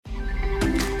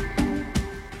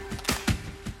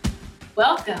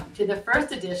Welcome to the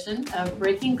first edition of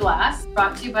Breaking Glass,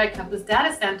 brought to you by Compass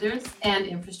Data Centers and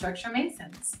Infrastructure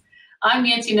Masons. I'm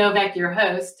Nancy Novak, your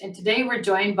host, and today we're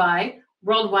joined by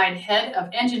Worldwide Head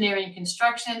of Engineering,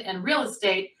 Construction, and Real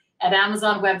Estate at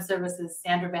Amazon Web Services,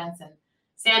 Sandra Benson.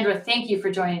 Sandra, thank you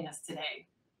for joining us today.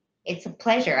 It's a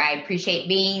pleasure. I appreciate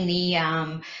being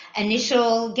the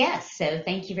initial guest, so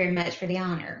thank you very much for the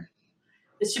honor.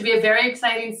 This should be a very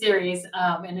exciting series,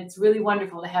 and it's really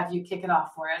wonderful to have you kick it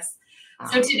off for us.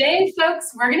 So today,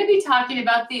 folks, we're going to be talking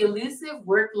about the elusive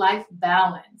work-life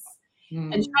balance.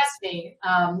 And trust me,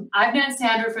 I've known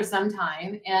Sandra for some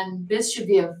time, and this should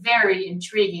be a very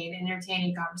intriguing and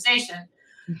entertaining conversation.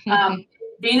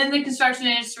 Being in the construction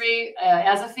industry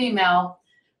as a female,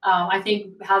 I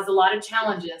think has a lot of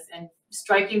challenges, and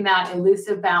striking that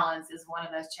elusive balance is one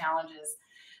of those challenges.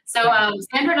 So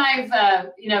Sandra and I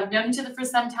have known each other for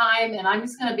some time, and I'm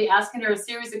just going to be asking her a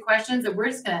series of questions, and we're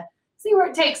just going to see where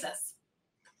it takes us.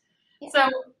 Yeah. So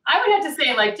I would have to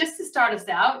say, just to start us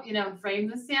out, frame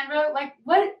this, Sandra,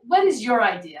 what is your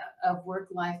idea of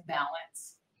work-life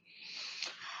balance?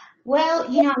 Well,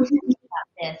 I'm thinking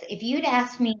about this. If you'd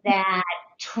asked me that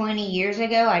 20 years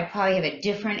ago, I'd probably have a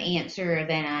different answer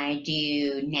than I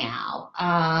do now.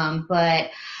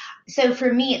 But so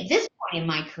for me at this point in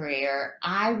my career,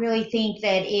 I really think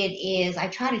that I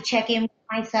try to check in with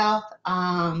myself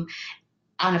on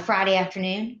a Friday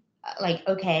afternoon.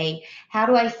 Okay, how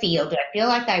do I feel? Do I feel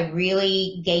like I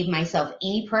really gave myself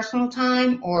any personal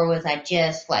time, or was I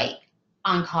just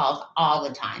on calls all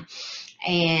the time?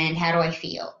 And how do I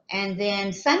feel? And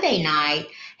then Sunday night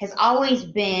has always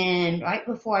been right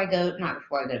before not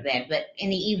before I go to bed, but in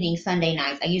the evening, Sunday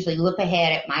nights, I usually look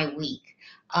ahead at my week.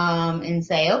 And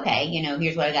say, okay,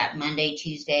 here's what I got Monday,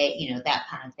 Tuesday, that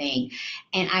kind of thing.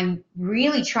 And I'm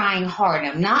really trying hard.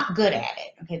 I'm not good at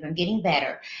it, okay, but I'm getting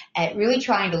better at really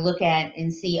trying to look at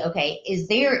and see, okay,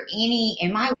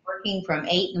 am I working from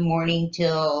 8 in the morning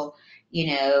till,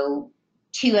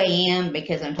 2 a.m.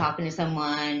 because I'm talking to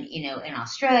someone, in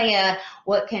Australia?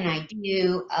 What can I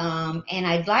do? And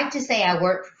I'd like to say I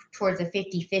work towards a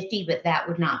 50-50, but that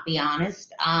would not be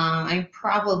honest. I'm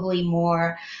probably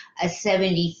more a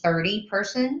 70-30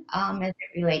 person as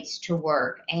it relates to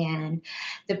work. And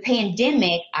the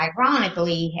pandemic,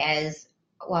 ironically,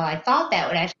 I thought that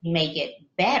would actually make it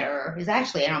better. It's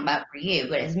actually, I don't know about for you,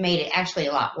 but it's made it actually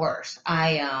a lot worse.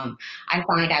 I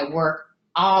find I work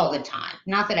all the time.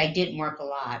 Not that I didn't work a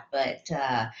lot, but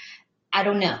I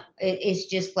don't know. It's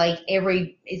just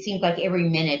it seems like every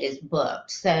minute is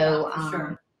booked. So,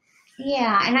 sure.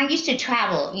 Yeah, and I used to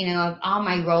travel, all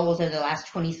my roles over the last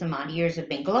 20 some odd years have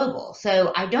been global.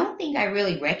 So I don't think I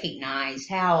really recognized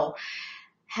how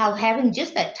having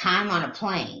just that time on a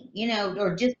plane,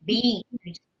 or just being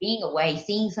away,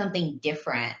 seeing something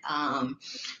different.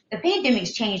 The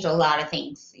pandemic's changed a lot of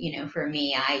things, for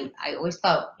me. I always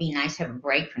thought it'd be nice to have a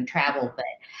break from travel, but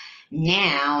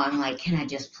now I'm like, can I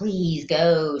just please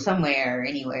go somewhere,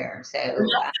 anywhere? So,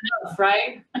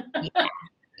 right?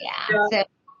 Yeah. So,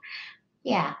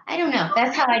 yeah, I don't know.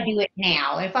 That's how I do it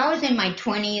now. If I was in my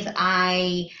 20s,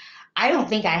 I don't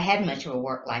think I had much of a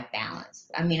work-life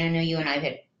balance. I mean, I know you and I have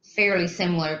had fairly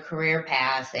similar career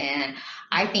paths, and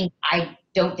I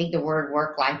don't think the word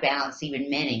work-life balance even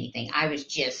meant anything. I was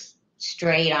just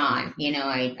straight on.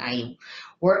 I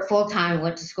worked full-time,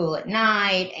 went to school at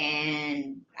night,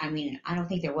 and I mean, I don't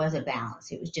think there was a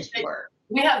balance. It was just work.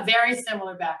 We have very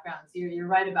similar backgrounds. You're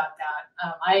right about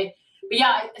that.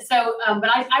 But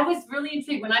I was really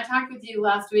intrigued when I talked with you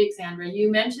last week, Sandra. You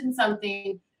mentioned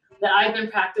something that I've been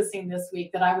practicing this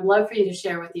week that I would love for you to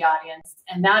share with the audience,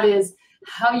 and that is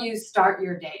how you start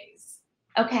your days.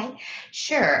 Okay,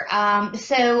 sure.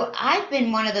 So I've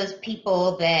been one of those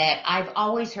people that I've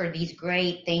always heard these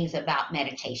great things about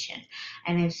meditation.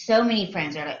 And I have so many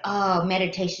friends that are like, oh,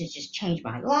 meditation has just changed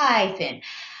my life. And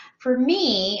for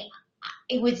me,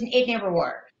 it never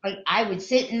worked. I would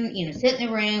sit in the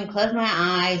room, close my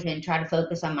eyes, and try to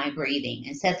focus on my breathing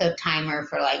and set the timer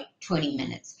for 20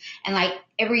 minutes. And I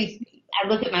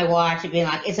look at my watch and be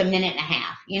like, it's a minute and a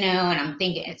half, and I'm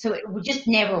thinking, so it just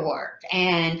never worked.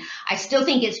 And I still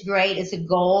think it's great. It's a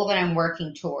goal that I'm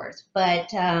working towards.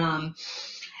 But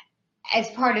as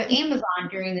part of Amazon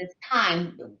during this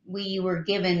time, we were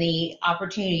given the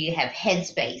opportunity to have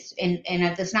Headspace. And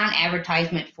it's not an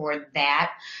advertisement for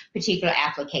that particular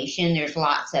application. There's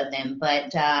lots of them.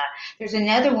 But there's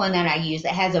another one that I use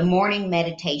that has a morning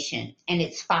meditation, and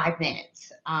it's 5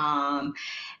 minutes.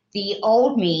 The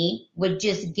old me would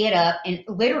just get up, and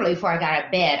literally before I got out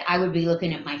of bed, I would be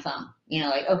looking at my phone.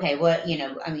 Okay, what,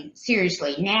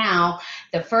 seriously. Now,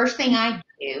 the first thing I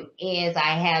do is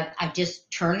I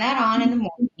just turn that on in the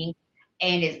morning,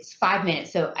 and it's 5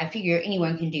 minutes. So I figure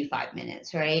anyone can do 5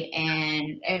 minutes, right?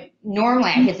 And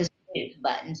normally I hit the snooze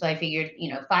button. So I figured,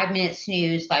 5 minute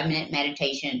snooze, 5 minute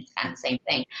meditation, kind of the same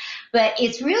thing. But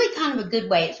it's really kind of a good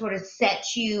way. It sort of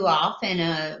sets you off in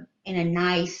a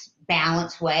nice,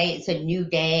 balanced way. It's a new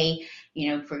day.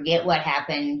 Forget what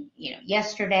happened,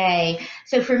 yesterday.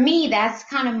 So for me, that's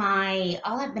kind of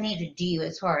all I've been able to do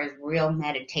as far as real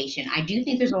meditation. I do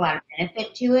think there's a lot of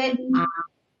benefit to it.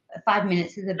 5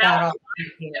 minutes is about all I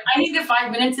do. I think the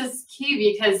 5 minutes is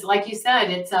key because, like you said,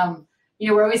 it's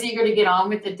we're always eager to get on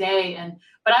with the day.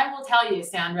 But I will tell you,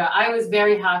 Sandra, I was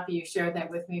very happy you shared that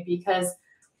with me because,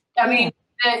 I mean,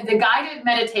 the guided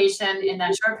meditation in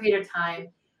that short period of time,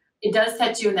 it does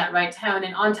set you in that right tone.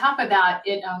 And on top of that,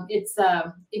 it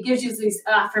gives you these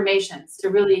affirmations to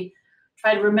really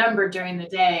try to remember during the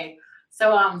day.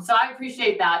 So I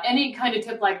appreciate that. Any kind of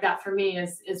tip like that for me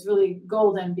is really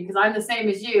golden because I'm the same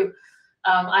as you.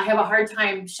 I have a hard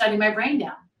time shutting my brain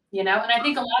down, and I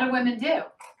think a lot of women do.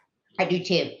 I do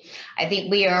too. I think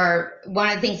we are, one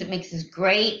of the things that makes us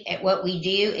great at what we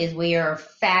do is we are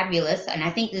fabulous. And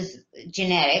I think this is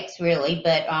genetics really,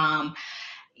 but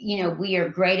we are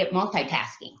great at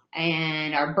multitasking,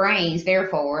 and our brains,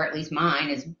 therefore, at least mine,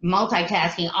 is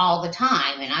multitasking all the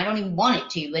time. And I don't even want it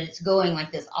to, but it's going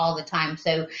like this all the time.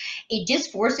 So it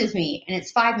just forces me, and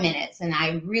it's 5 minutes. And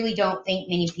I really don't think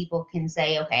many people can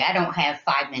say, okay, I don't have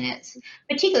 5 minutes,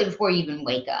 particularly before you even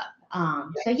wake up.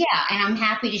 So yeah, and I'm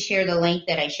happy to share the link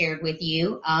that I shared with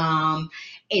you.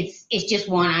 It's just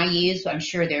one I use. So I'm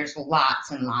sure there's lots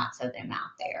and lots of them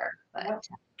out there. But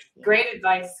yeah. Great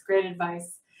advice. Great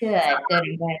advice. Good. I'm glad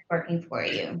it's working for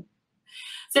you.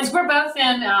 Since we're both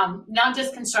in not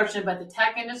just construction but the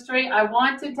tech industry, I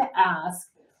wanted to ask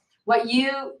what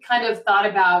you kind of thought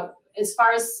about as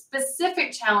far as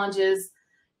specific challenges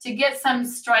to get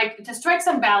strike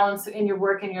some balance in your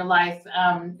work and your life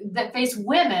that face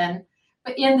women,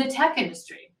 but in the tech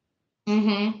industry,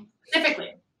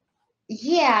 specifically.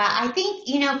 Yeah, I think,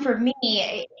 for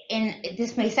me, and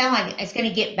this may sound like it's going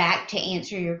to get back to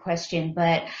answer your question,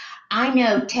 but I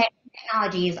know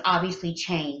technology has obviously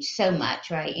changed so much,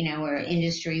 right? We're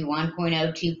industry 1.0,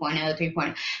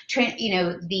 2.0,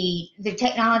 3.0. The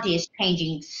technology is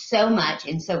changing so much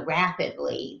and so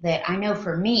rapidly that I know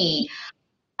for me,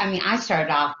 I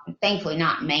started off, thankfully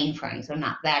not mainframe, so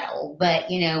not that old, but,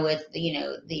 with,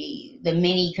 the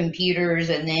mini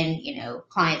computers and then,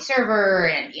 client server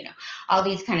and, all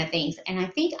these kind of things. And I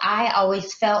think I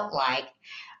always felt like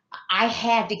I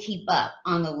had to keep up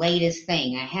on the latest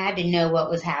thing. I had to know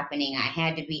what was happening. I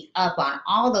had to be up on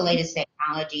all the latest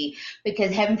technology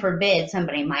because heaven forbid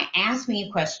somebody might ask me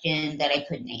a question that I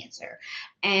couldn't answer.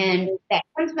 And that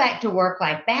comes back to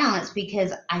work-life balance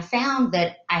because I found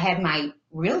that I had my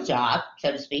real job,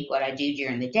 so to speak, what I do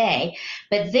during the day.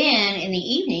 But then in the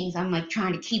evenings, I'm like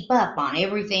trying to keep up on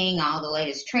everything, all the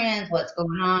latest trends, what's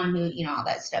going on, all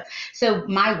that stuff. So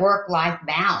my work-life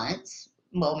balance,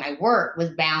 my work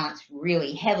was balanced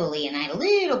really heavily, and I had a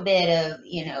little bit of,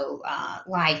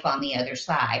 life on the other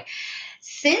side.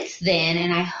 Since then,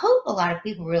 and I hope a lot of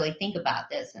people really think about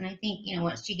this, and I think,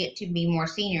 once you get to be more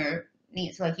senior,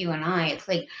 it's like you and I, it's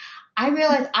like, I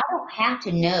realize I don't have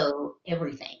to know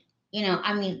everything.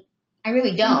 I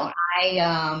really don't.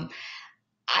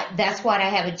 That's what I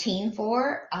have a team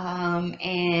for.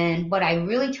 And what I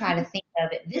really try to think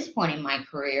of at this point in my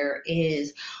career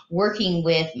is working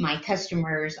with my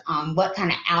customers on what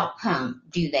kind of outcome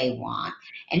do they want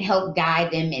and help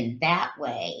guide them in that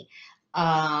way.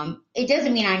 It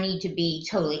doesn't mean I need to be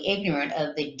totally ignorant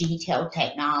of the detailed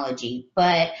technology,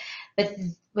 but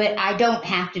I don't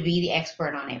have to be the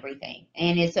expert on everything.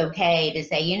 And it's okay to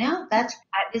say,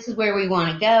 this is where we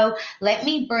want to go. Let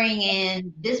me bring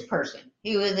in this person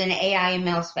who is an AI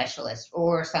ML specialist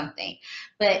or something.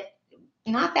 But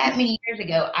not that many years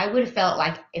ago, I would have felt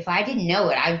like if I didn't know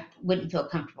it, I wouldn't feel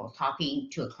comfortable talking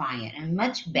to a client. And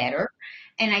much better.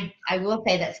 And I will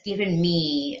say that's given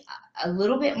me a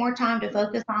little bit more time to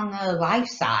focus on the life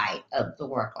side of the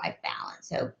work-life balance.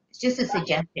 So it's just a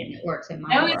suggestion. It works in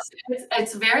my work.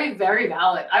 It's very, very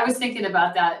valid. I was thinking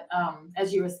about that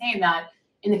as you were saying that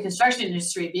in the construction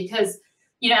industry, because,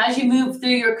 as you move through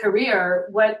your career,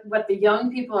 what the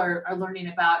young people are learning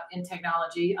about in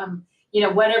technology,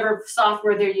 whatever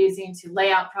software they're using to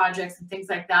lay out projects and things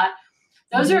like that.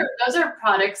 Those are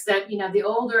products that, the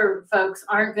older folks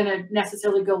aren't going to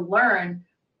necessarily go learn,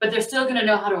 but they're still going to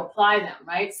know how to apply them,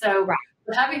 right? So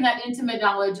having that intimate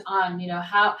knowledge on,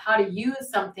 how to use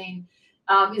something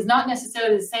is not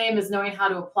necessarily the same as knowing how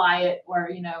to apply it or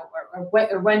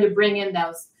when to bring in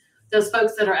those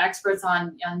folks that are experts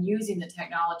on using the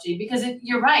technology. Because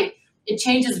you're right, it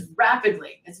changes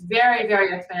rapidly. It's very,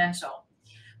 very exponential.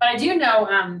 But I do know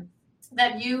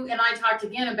that you and I talked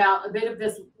again about a bit of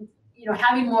this,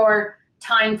 having more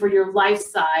time for your life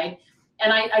side.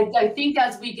 And I think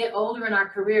as we get older in our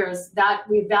careers, that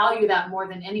we value that more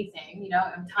than anything,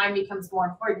 and time becomes more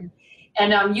important.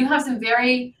 And you have some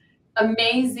very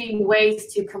amazing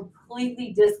ways to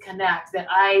completely disconnect that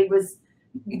I was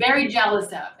very jealous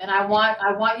of. And I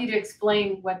want you to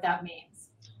explain what that means.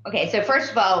 Okay, so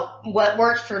first of all, what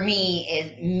works for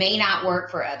me may not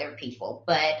work for other people,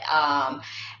 but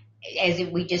as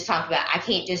we just talked about, I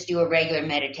can't just do a regular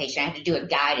meditation. I have to do a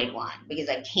guided one because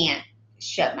I can't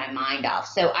shut my mind off.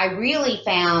 So I really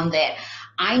found that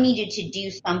I needed to do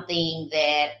something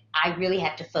that I really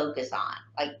have to focus on,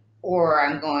 or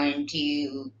I'm going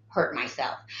to hurt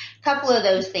myself. A couple of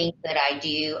those things that I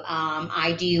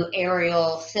do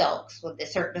aerial silks with the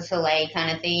Cirque du Soleil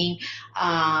kind of thing,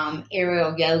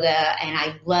 aerial yoga, and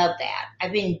I love that.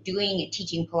 I've been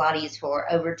teaching Pilates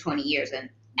for over 20 years and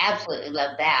absolutely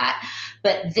love that.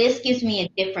 But this gives me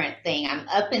a different thing. I'm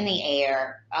up in the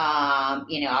air,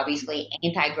 obviously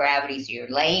anti-gravity, so you're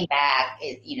laying back,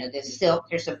 the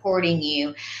silks are supporting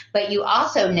you, but you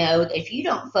also know that if you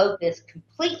don't focus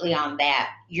completely on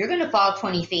that, you're going to fall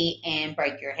 20 feet and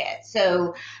break your head.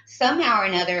 So somehow or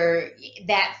another,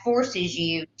 that forces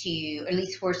you to, or at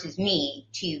least forces me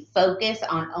to focus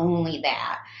on only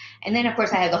that. And then, of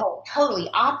course, I have the whole totally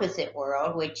opposite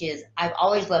world, which is I've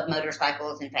always loved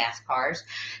motorcycles and fast cars.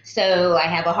 So I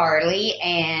have a Harley,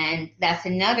 and that's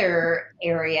another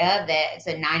area that's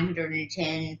a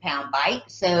 910-pound bike.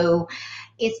 So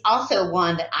it's also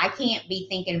one that I can't be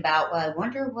thinking about, well, I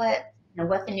wonder what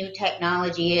the new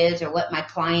technology is or what my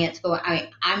clients go.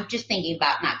 I'm just thinking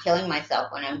about not killing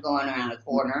myself when I'm going around a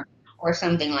corner or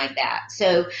something like that.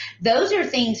 So those are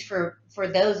things for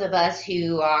those of us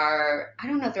who are, I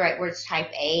don't know if the right word's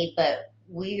type A, but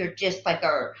we are just like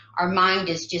our mind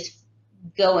is just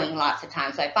going lots of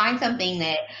times. So I find something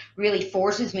that really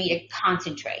forces me to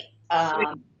concentrate.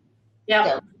 Yeah.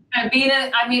 So.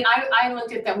 I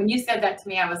looked at that. When you said that to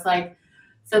me, I was like,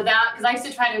 so that, because I used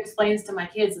to try to explain this to my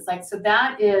kids. It's like, so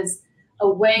that is a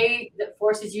way that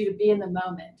forces you to be in the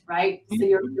moment, right? So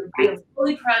you're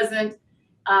fully present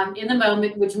in the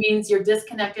moment, which means you're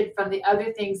disconnected from the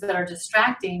other things that are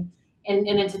distracting. And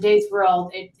in today's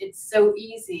world, it's so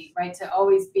easy, right, to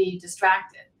always be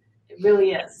distracted. It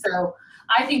really is. So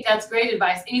I think that's great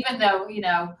advice. Even though,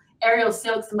 aerial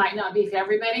silks might not be for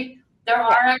everybody, there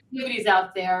are activities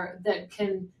out there that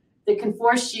can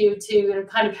force you to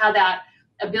kind of have that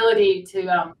ability to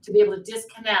be able to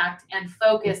disconnect and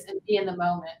focus and be in the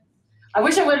moment. I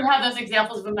wish I would have had those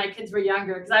examples when my kids were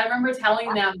younger, because I remember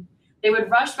telling them they would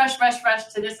rush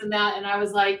to this and that, and I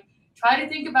was like, try to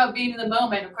think about being in the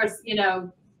moment. Of course,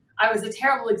 I was a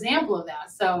terrible example of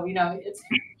that. So, it's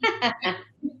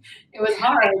it was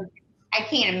hard. I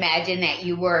can't imagine that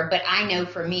you were, but I know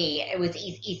for me, it's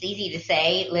easy to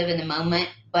say live in the moment,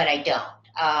 but I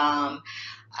don't.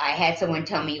 I had someone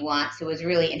tell me once, it was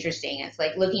really interesting. It's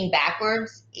like looking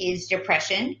backwards is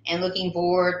depression and looking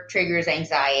forward triggers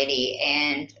anxiety.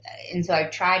 And so I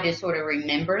tried to sort of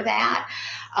remember that.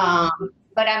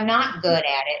 But I'm not good at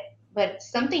it. But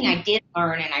something I did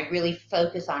learn, and I really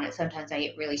focus on it. Sometimes I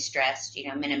get really stressed,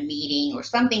 I'm in a meeting or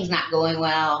something's not going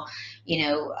well,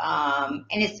 and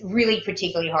it's really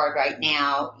particularly hard right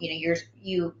now.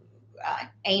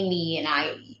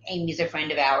 Amy's a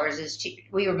friend of ours,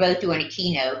 we were both doing a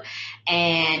keynote,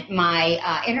 and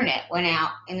my internet went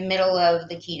out in the middle of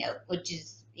the keynote, which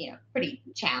is, pretty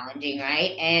challenging,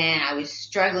 right? And I was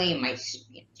struggling, my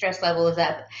stress level was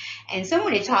up, and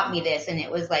someone had taught me this, and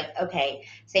it was like, okay,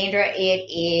 Sandra, it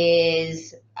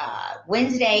is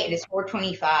Wednesday, it is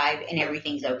 4:25, and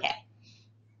everything's okay.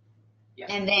 Yeah.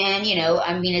 And then,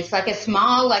 it's like it's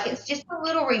just a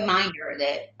little reminder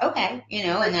that, okay,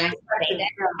 and then I say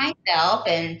that to myself.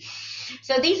 And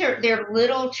so they're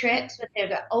little tricks, but they're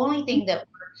the only thing that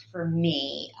works for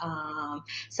me.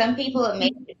 Some people have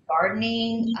made it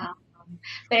gardening.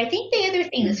 But I think the other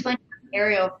thing that's funny about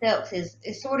aerial silks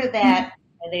is sort of that,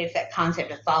 there's that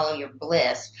concept of follow your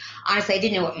bliss. Honestly, I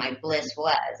didn't know what my bliss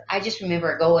was. I just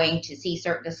remember going to see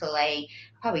Cirque du Soleil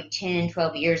probably 10,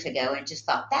 12 years ago and just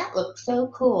thought, that looks so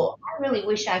cool. I really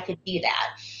wish I could do that.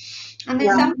 And then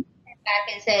someone came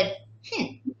back and said,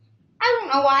 I don't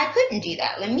know why I couldn't do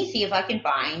that. Let me see if I can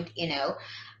find,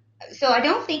 So I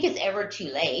don't think it's ever too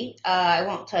late. I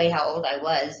won't tell you how old I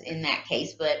was in that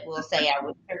case, but we'll say I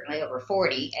was certainly over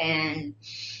 40, and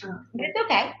it's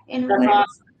okay. That's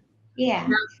awesome. Yeah.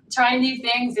 Trying new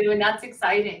things, and that's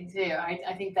exciting too.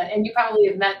 I think that, and you probably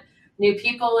have met new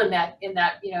people in that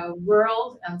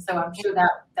world, and so I'm sure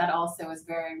that also is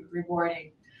very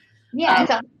rewarding. Yeah,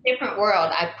 it's a different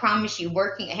world. I promise you,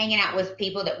 hanging out with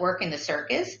people that work in the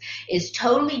circus is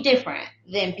totally different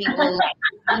than people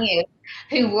like you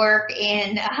who work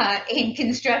in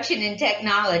construction and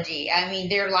technology. I mean,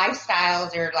 their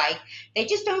lifestyles are like, they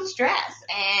just don't stress.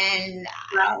 And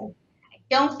Wow. I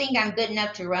don't think I'm good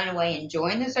enough to run away and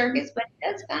join the circus, but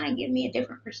it does kind of give me a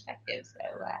different perspective. So,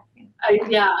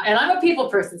 yeah, and I'm a people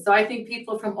person, so I think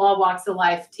people from all walks of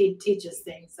life teach us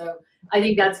things. So I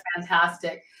think that's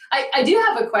fantastic. I do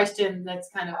have a question that's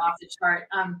kind of off the chart.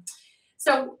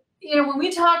 So, when we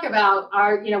talk about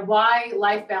why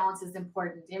life balance is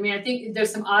important, I mean, I think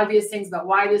there's some obvious things about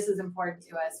why this is important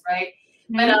to us, right?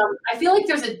 But I feel like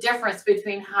there's a difference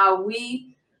between how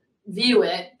we view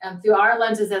it through our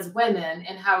lenses as women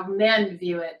and how men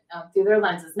view it through their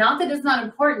lenses. Not that it's not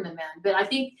important to men, but I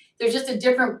think there's just a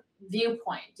different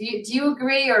viewpoint. Do you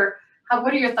agree, or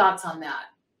what are your thoughts on that?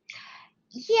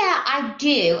 Yeah, I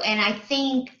do, and I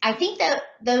think that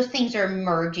those things are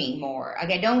merging more. Like,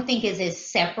 I don't think it's as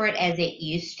separate as it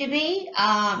used to be.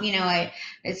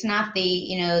 It's not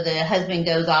the husband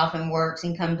goes off and works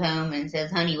and comes home and says,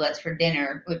 "Honey, what's for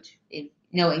dinner?" Which,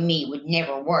 knowing me, would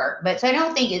never work. But so I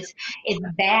don't think it's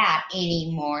that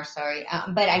anymore. Sorry,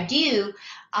 but I do.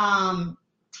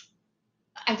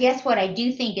 I guess what I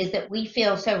do think is that we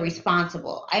feel so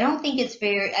responsible. I don't think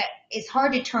it's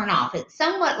hard to turn off. It's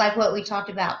somewhat like what we talked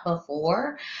about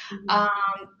before.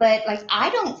 But like,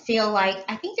 I don't feel like,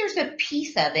 I think there's a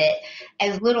piece of it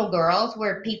as little girls,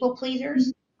 we're people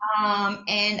pleasers.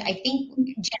 And I think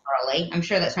generally, I'm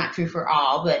sure that's not true for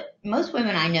all, but most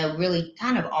women I know really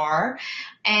kind of are.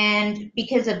 And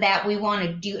because of that, we want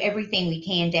to do everything we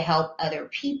can to help other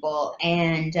people.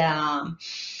 And,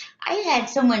 I had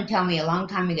someone tell me a long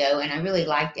time ago, and I really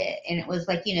liked it. And it was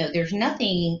like, there's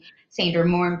nothing, Sandra,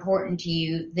 more important to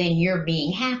you than your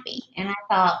being happy. And I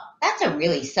thought, that's a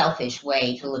really selfish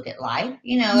way to look at life.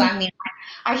 I mean,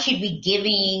 I should be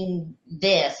giving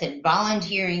this and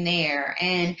volunteering there.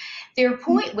 And their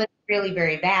point was really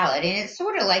very valid. And it's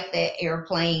sort of like the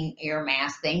airplane air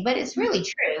mask thing, but it's really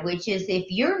true, which is, if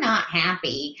you're not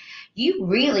happy, you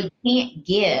really can't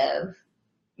give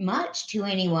much to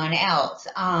anyone else.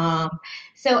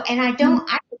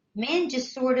 Men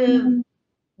just sort of,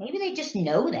 maybe they just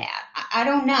know that. I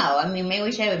don't know. I mean, maybe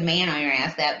we should have a man on your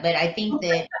ass that, but I think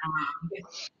that,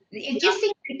 it just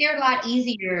seems like they're a lot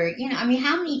easier. I mean,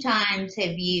 how many times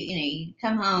have you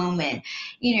come home and,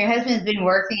 your husband's been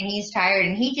working and he's tired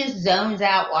and he just zones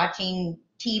out watching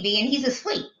TV and he's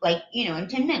asleep, like, in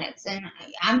 10 minutes. And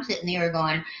I'm sitting there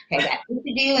going, okay, I got this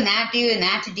to do and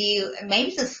that to do.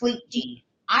 Maybe it's a sleep gene.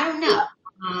 I don't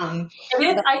know.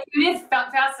 It is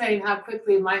fascinating how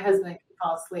quickly my husband can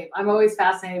fall asleep. I'm always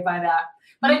fascinated by that.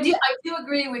 But I do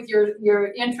agree with your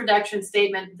introduction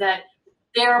statement that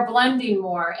they are blending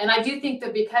more. And I do think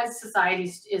that because society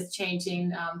is changing,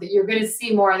 that you're going to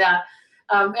see more of that.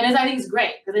 And I think it's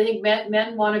great, because I think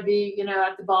men want to be,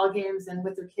 at the ball games and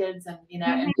with their kids, and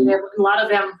and a lot of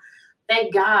them,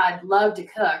 thank God, love to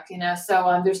cook.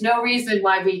 So there's no reason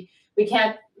why we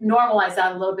can't normalize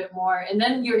that a little bit more. And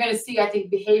then you're going to see, I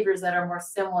think, behaviors that are more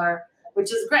similar,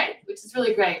 which is great, which is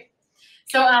really great.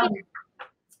 So,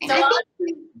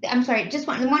 I'm sorry, just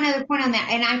one other point on that.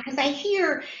 And because I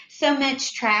hear so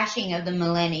much trashing of the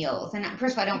millennials. And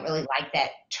first of all, I don't really like that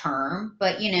term,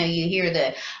 but you hear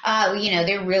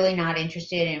they're really not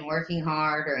interested in working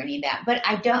hard or any of that. But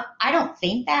I don't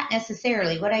think that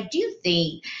necessarily. What I do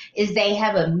think is they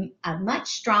have a much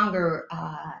stronger,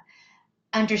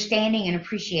 understanding and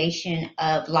appreciation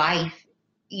of life.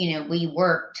 We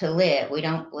work to live. We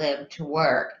don't live to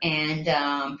work.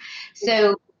 And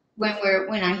so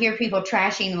when I hear people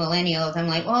trashing the millennials, I'm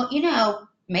like, well,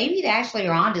 maybe they actually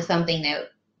are onto something that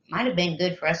might have been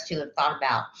good for us to have thought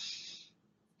about.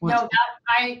 No,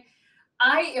 I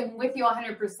am with you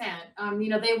 100%.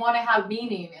 They want to have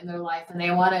meaning in their life, and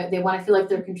they want to feel like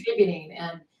they're contributing,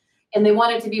 and they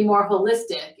want it to be more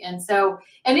holistic. And so,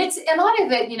 and it's a lot of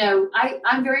it,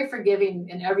 I'm very forgiving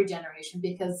in every generation,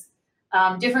 because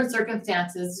different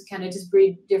circumstances kind of just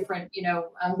breed different,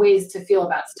 ways to feel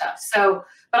about stuff. So,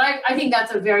 but I think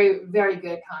that's a very, very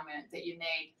good comment that you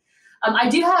made. I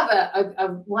do have a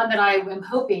one that I am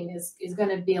hoping is going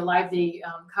to be a lively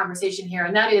conversation here.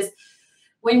 And that is,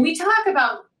 when we talk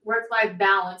about work-life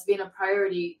balance being a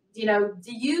priority, do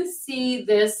you see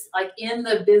this, like, in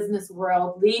the business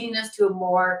world, leading us to a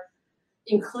more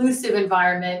inclusive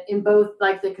environment in both,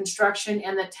 like, the construction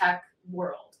and the tech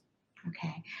world?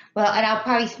 Okay. Well, and I'll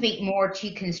probably speak more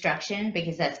to construction,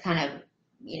 because that's kind of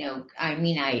I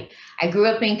mean, I grew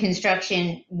up in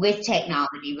construction with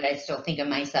technology, but I still think of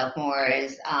myself more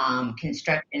as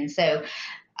construction. So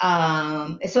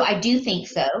I do think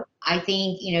so. I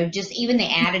think, just even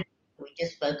the attitude we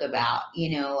just spoke about,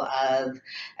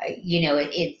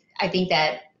 I think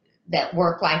that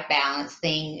work-life balance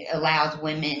thing allows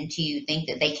women to think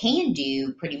that they can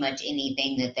do pretty much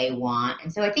anything that they want.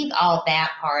 And so I think all of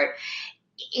that part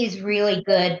is really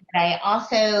good. But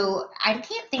I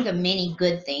can't think of many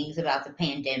good things about the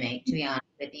pandemic, to be honest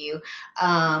with you.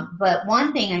 But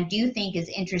one thing I do think is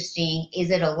interesting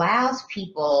is it allows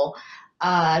people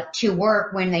to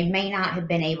work when they may not have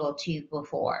been able to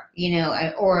before,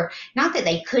 or not that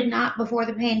they could not before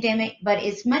the pandemic, but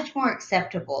it's much more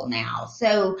acceptable now.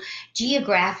 So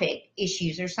geographic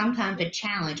issues are sometimes a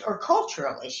challenge, or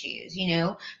cultural issues.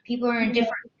 People are in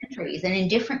different countries, and in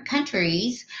different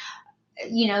countries,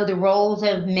 the roles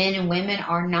of men and women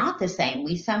are not the same.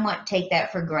 We somewhat take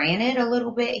that for granted a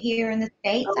little bit here in the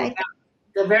States, Oh, I yeah. think.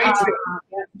 They're very true.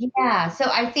 Yeah. So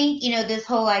I think, this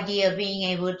whole idea of being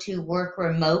able to work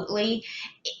remotely,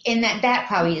 and that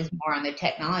probably is more on the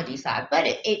technology side, but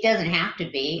it doesn't have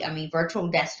to be. I mean, virtual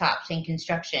desktops in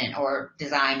construction or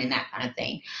design and that kind of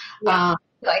thing. Yeah.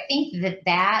 So I think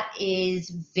that is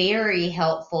very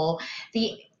helpful.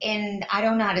 And I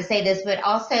don't know how to say this, but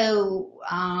also,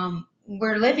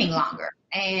 we're living longer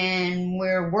and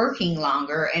we're working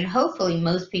longer, and hopefully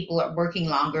most people are working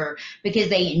longer because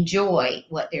they enjoy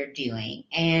what they're doing.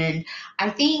 And I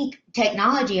think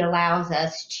technology allows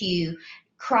us to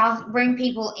bring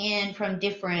people in from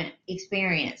different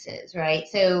experiences, right?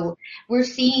 So we're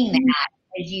seeing that,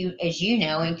 as you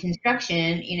know, in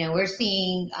construction. We're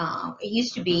seeing, it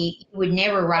used to be you would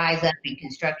never rise up in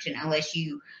construction unless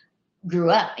you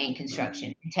grew up in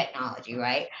construction and technology,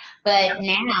 right? But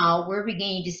now we're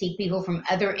beginning to see people from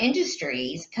other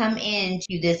industries come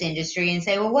into this industry and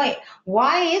say, well, wait,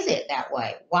 why is it that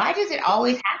way? Why does it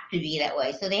always have to be that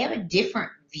way? So they have a different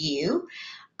view.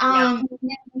 Yeah. And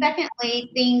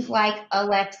secondly, things like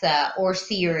Alexa or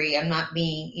Siri, I'm not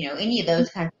being, any of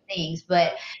those kinds of things,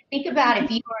 but think about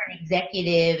if you were an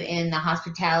executive in the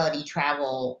hospitality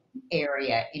travel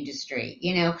area industry,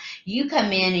 you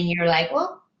come in and you're like,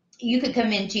 well, you could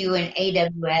come into an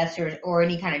AWS or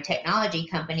any kind of technology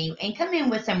company and come in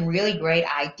with some really great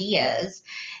ideas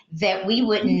that we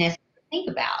wouldn't necessarily think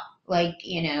about. Like,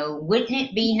 wouldn't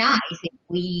it be nice if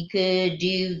we could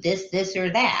do this,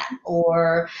 or that?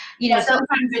 Or, Yeah, so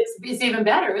sometimes it's even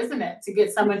better, isn't it, to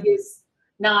get someone who's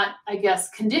not, I guess,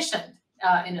 conditioned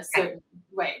in a certain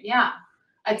way. Yeah,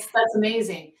 that's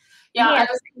amazing. Yeah,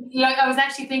 yeah, I was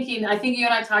actually thinking. I think you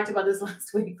and I talked about this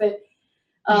last week, but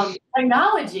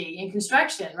technology in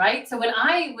construction, right? So when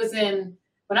I was in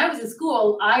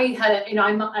school, I had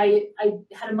I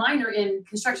had a minor in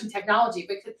construction technology,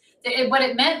 because what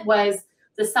it meant was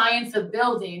the science of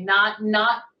building, not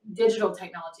digital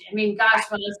technology. I mean, gosh,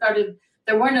 when I started,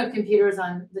 there were no computers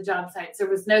on the job sites. There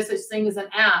was no such thing as an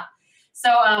app.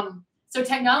 So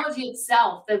technology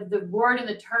itself, the word and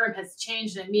the term has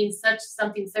changed, and it means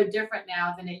something so different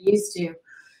now than it used to.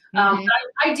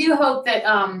 I do hope that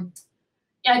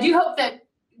yeah, I do hope that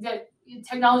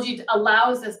technology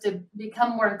allows us to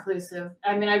become more inclusive.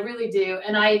 I mean, I really do,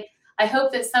 and I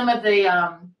hope that some of the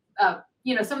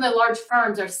some of the large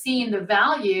firms are seeing the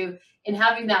value in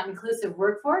having that inclusive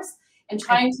workforce and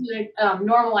trying to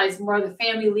normalize more of the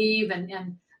family leave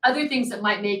and other things that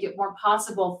might make it more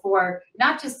possible for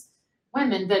not just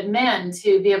women but men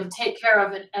to be able to take care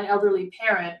of an elderly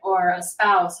parent or a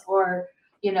spouse or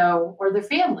or their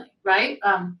family, right?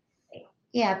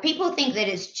 Yeah, people think that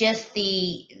it's just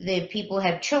the people who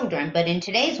have children, but in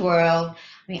today's world,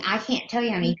 I mean, I can't tell you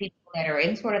how many people that are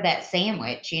in sort of that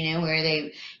sandwich, where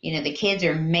the kids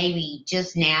are maybe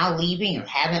just now leaving or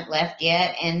haven't left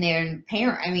yet, and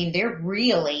I mean,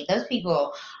 those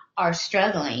people are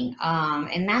struggling,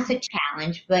 and that's a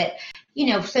challenge. But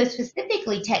so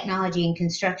specifically technology and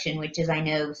construction, which is, I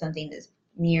know, something that's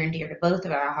near and dear to both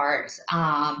of our hearts.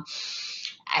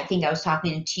 I think I was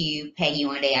talking to Peggy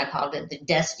one day. I called it the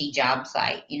dusty job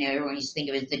site. Everyone used to think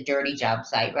of it as the dirty job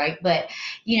site, right? But,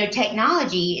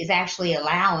 technology is actually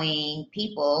allowing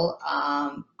people,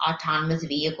 autonomous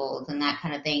vehicles and that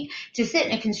kind of thing, to sit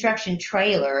in a construction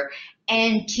trailer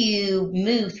and to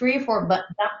move 3 or 4 dump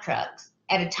trucks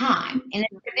at a time. And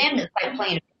for them, it's like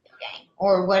playing a video game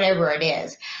or whatever it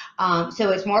is.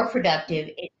 So it's more productive,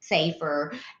 it's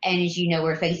safer, and as you know,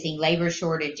 we're facing labor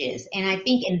shortages. And I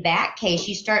think in that case,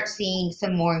 you start seeing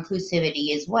some more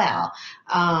inclusivity as well.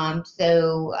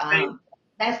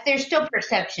 There's still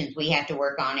perceptions we have to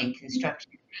work on in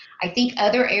construction. I think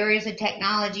other areas of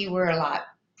technology we're a lot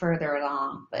further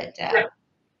along, but Right.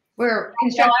 We're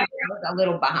construction a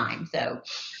little behind, so.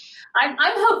 I'm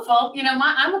hopeful. You know,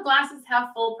 I'm a glasses half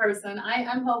full person.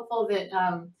 I'm hopeful that,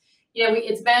 you know,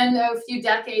 it's been a few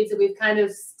decades that we've kind of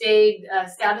stayed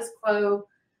status quo,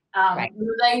 Right.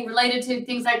 related to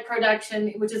things like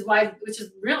production, which is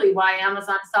really why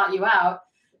Amazon sought you out,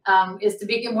 is to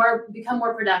become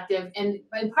more productive. And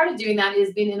part of doing that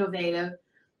is being innovative,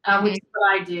 which is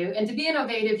what I do. And to be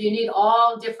innovative, you need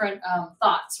all different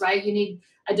thoughts, right? You need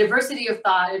a diversity of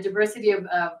thought, a diversity of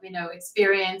you know,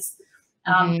 experience,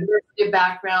 diversity of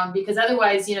background, because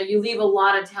otherwise, you know, you leave a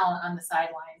lot of talent on the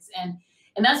sidelines.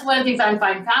 And that's one of the things I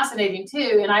find fascinating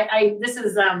too. And this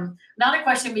is not a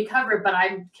question we covered, but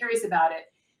I'm curious about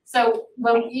it. So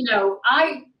when, you know,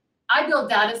 I build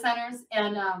data centers,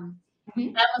 and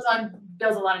Amazon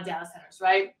builds a lot of data centers,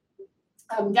 right?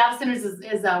 Data centers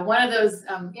is one of those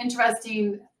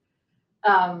interesting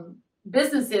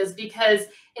businesses, because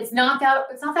it's not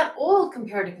that old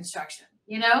compared to construction,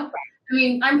 you know? I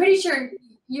mean, I'm pretty sure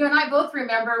you and I both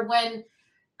remember when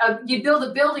you build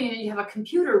a building and you have a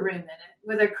computer room in it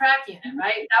with a crack in it,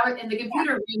 right? And the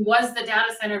computer room was the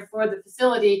data center for the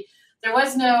facility. There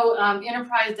was no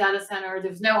enterprise data center.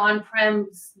 There's no on-prem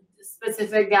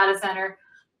specific data center.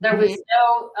 There was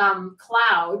no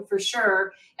cloud for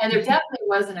sure. And there definitely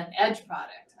wasn't an edge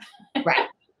product. Right,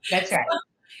 that's right.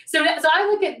 So I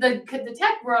look at the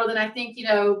tech world, and I think, you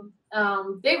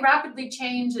know, they rapidly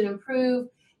change and improve.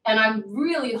 And I'm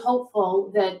really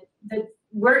hopeful that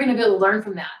we're going to be able to learn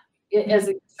from that as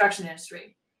a construction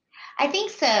industry. I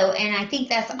think so. And I think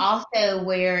that's also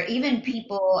where even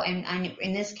people, and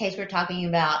in this case, we're talking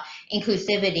about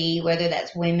inclusivity, whether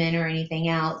that's women or anything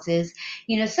else, is,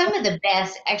 you know, some of the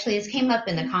best, actually, this came up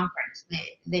in the conference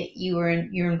that you're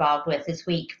involved with this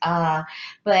week.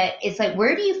 But it's like,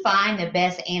 where do you find the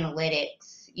best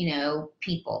analytics, you know,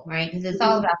 people, right? Because it's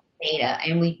all about data,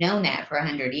 and we've known that for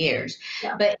 100 years.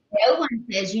 Yeah. But no one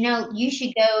says, you know, you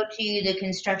should go to the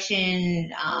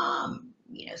construction,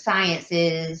 you know,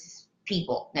 sciences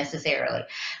people necessarily.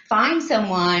 Find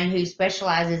someone who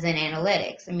specializes in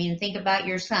analytics. I mean, think about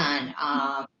your son,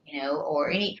 you know, or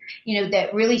any, you know,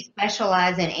 that really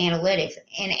specialize in analytics.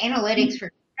 And analytics for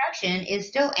construction is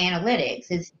still analytics.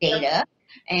 It's data,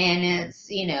 and it's,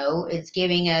 you know, it's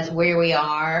giving us where we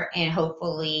are, and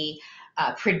hopefully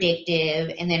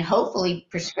predictive, and then hopefully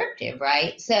prescriptive,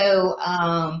 right? So,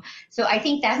 so I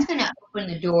think that's going to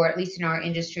open the door, at least in our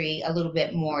industry, a little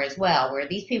bit more as well, where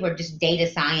these people are just data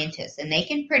scientists, and they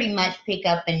can pretty much pick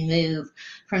up and move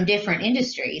from different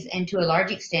industries, and to a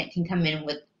large extent can come in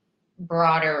with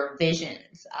broader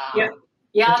visions.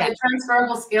 Yeah, the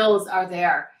transferable skills are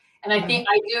there. And I think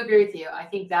I do agree with you. I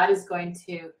think that is going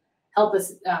to help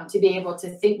us to be able to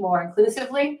think more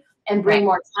inclusively and bring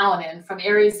more talent in from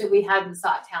areas that we hadn't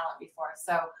sought talent before.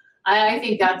 So I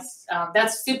think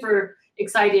that's super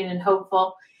exciting and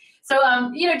hopeful. So,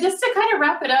 you know, just to kind of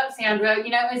wrap it up, Sandra, you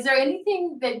know, is there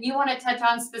anything that you want to touch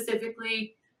on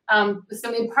specifically,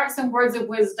 impart some words of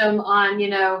wisdom on, you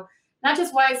know, not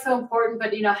just why it's so important,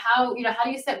 but, you know, how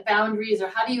do you set boundaries, or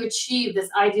how do you achieve this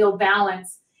ideal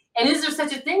balance? And is there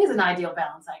such a thing as an ideal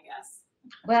balance, I guess?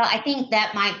 Well, I think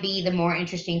that might be the more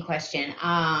interesting question.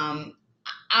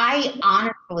 I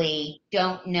honestly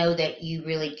don't know that you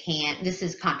really can. This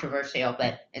is controversial,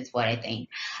 but it's what I think.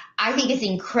 I think it's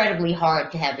incredibly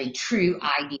hard to have a true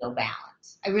ideal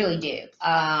balance. I really do.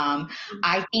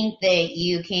 I think that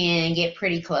you can get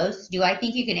pretty close. Do I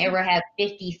think you can ever have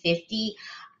 50-50?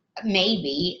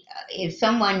 Maybe. If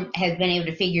someone has been able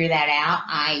to figure that out,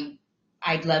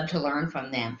 I'd love to learn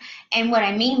from them. And what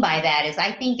I mean by that is,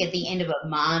 I think at the end of a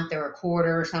month or a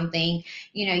quarter or something,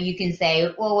 you know, you can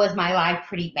say, well, was my life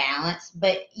pretty balanced?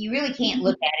 But you really can't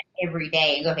look at it every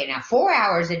day and go, okay, now 4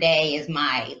 hours a day is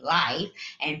my life,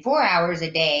 and 4 hours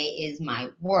a day is my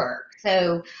work.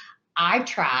 So I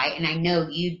try, and I know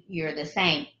you're the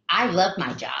same. I love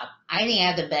my job. I think I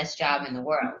have the best job in the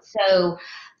world. So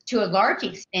to a large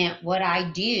extent, what I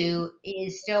do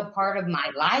is still part of my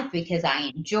life because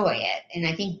I enjoy it. And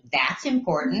I think that's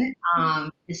important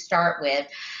to start with.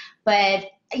 But,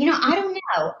 you know, I don't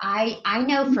know. I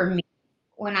know for me,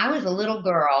 when I was a little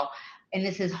girl, and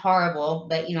this is horrible,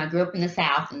 but, you know, I grew up in the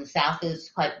South, and the South is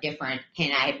quite different.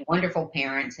 And I had wonderful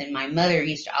parents. And my mother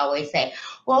used to always say,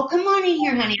 well, come on in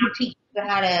here, honey. I'll teach you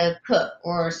how to cook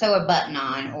or sew a button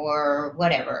on or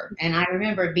whatever. And I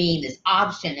remember being this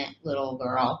obstinate little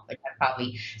girl, which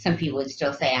some people would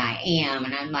still say I am.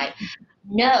 And I'm like,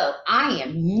 no, I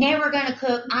am never going to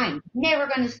cook. I'm never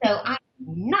going to sew. I'm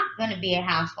not going to be a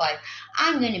housewife.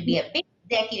 I'm going to be a big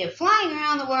executive flying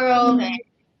around the world and,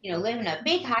 you know, live in a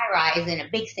big high rise in a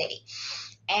big city.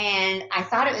 And I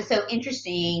thought it was so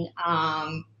interesting.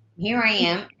 Here I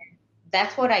am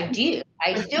that's what I do.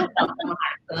 I still don't know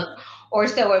how to cook or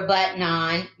sew a button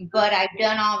on, but I've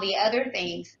done all the other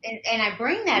things. And I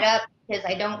bring that up because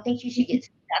I don't think you should get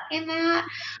stuck in that.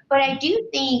 But I do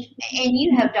think, and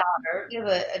you have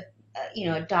you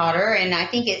have a daughter, and I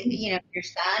think your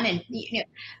son, and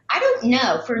I don't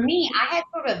know. For me, I had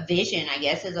sort of a vision, I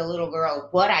guess, as a little girl,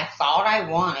 of what I thought I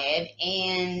wanted,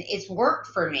 and it's worked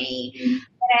for me.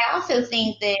 But I also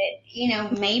think that,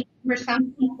 maybe for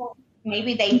some people,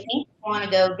 maybe they think they want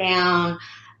to go down,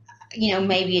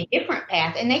 maybe a different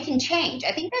path, and they can change.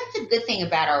 I think that's the good thing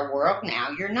about our world now.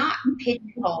 You're not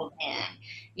pigeonholed in.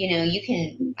 You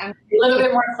can. A little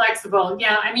bit more flexible.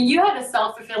 Yeah, I mean, you had a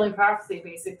self-fulfilling prophecy,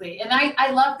 basically, and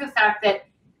I love the fact that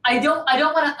I don't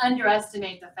want to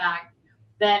underestimate the fact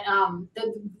that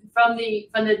from the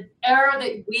era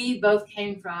that we both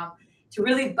came from, to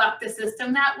really buck the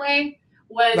system that way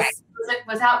was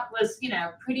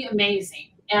pretty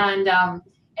amazing. And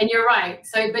you're right.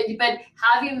 So, but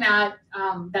having that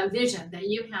vision that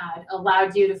you had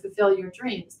allowed you to fulfill your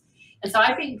dreams. And so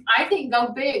I think go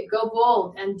big, go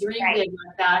bold, and dream big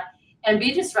like that, and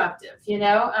be disruptive. And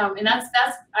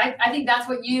I think that's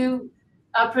what you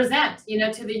present,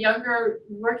 to the younger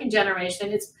working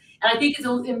generation. And I think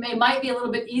it might be a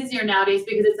little bit easier nowadays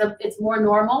because it's more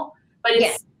normal, but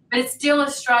it's still a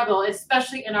struggle,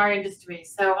 especially in our industry.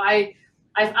 So I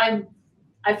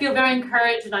feel very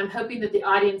encouraged, and I'm hoping that the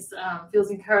audience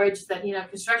feels encouraged that,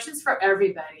 construction's for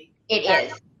everybody. It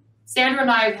is. Sandra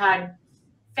and I have had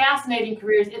fascinating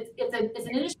careers. It's an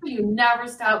industry you never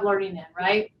stop learning in,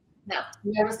 right? No.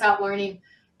 You never stop learning.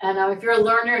 And if you're a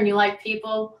learner and you like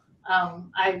people,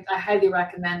 I highly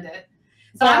recommend it.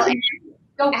 So I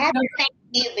have to thank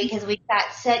you because we've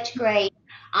got such great,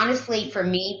 honestly, for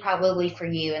me, probably for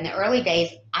you, in the early days,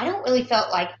 I don't really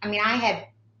felt like, I had,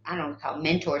 I don't call them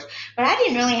mentors, but I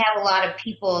didn't really have a lot of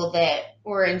people that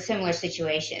were in similar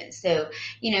situations. So,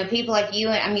 people like you,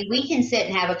 we can sit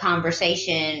and have a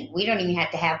conversation. We don't even have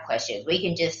to have questions. We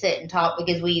can just sit and talk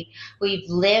because we've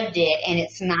lived it, and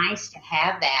it's nice to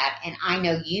have that. And I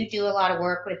know you do a lot of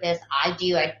work with this. I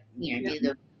do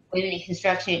the Women in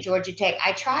Construction at Georgia Tech.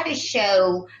 I try to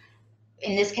show,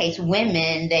 in this case,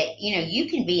 women, that, you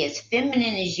can be as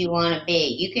feminine as you want to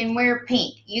be. You can wear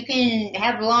pink. You can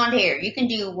have blonde hair. You can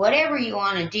do whatever you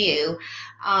want to do.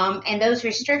 And those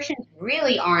restrictions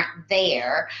really aren't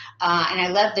there. And I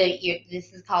love that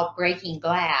this is called breaking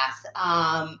glass.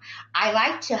 I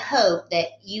like to hope that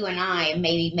you and I have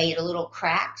maybe made a little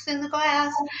cracks in the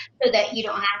glass so that you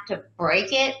don't have to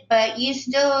break it, but you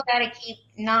still got to keep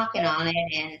knocking on it.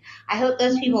 And I hope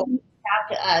those people out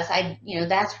to us.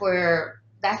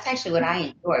 That's actually what I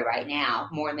enjoy right now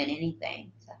more than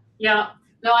anything. So. Yeah,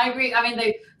 no, I agree.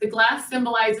 The glass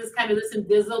symbolizes kind of this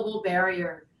invisible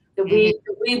barrier that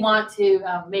we want to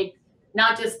make,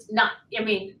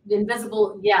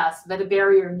 invisible, yes, but a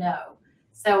barrier, no.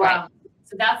 So,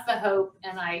 so that's the hope.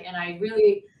 And I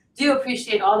really do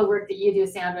appreciate all the work that you do,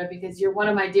 Sandra, because you're one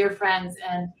of my dear friends,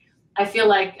 and I feel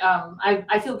like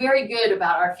I feel very good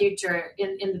about our future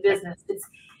in the business.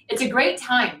 It's a great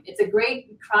time. It's a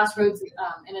great crossroads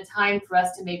and a time for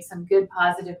us to make some good,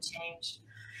 positive change.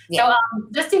 Yeah. So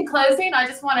just in closing, I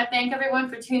just want to thank everyone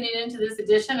for tuning into this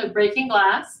edition of Breaking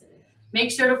Glass.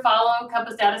 Make sure to follow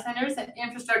Compass Data Centers and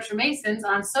Infrastructure Masons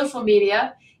on social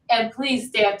media, and please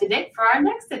stay up to date for our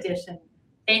next edition.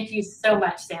 Thank you so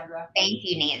much, Sandra. Thank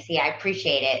you, Nancy. I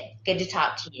appreciate it. Good to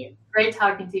talk to you. Great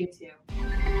talking to you, too.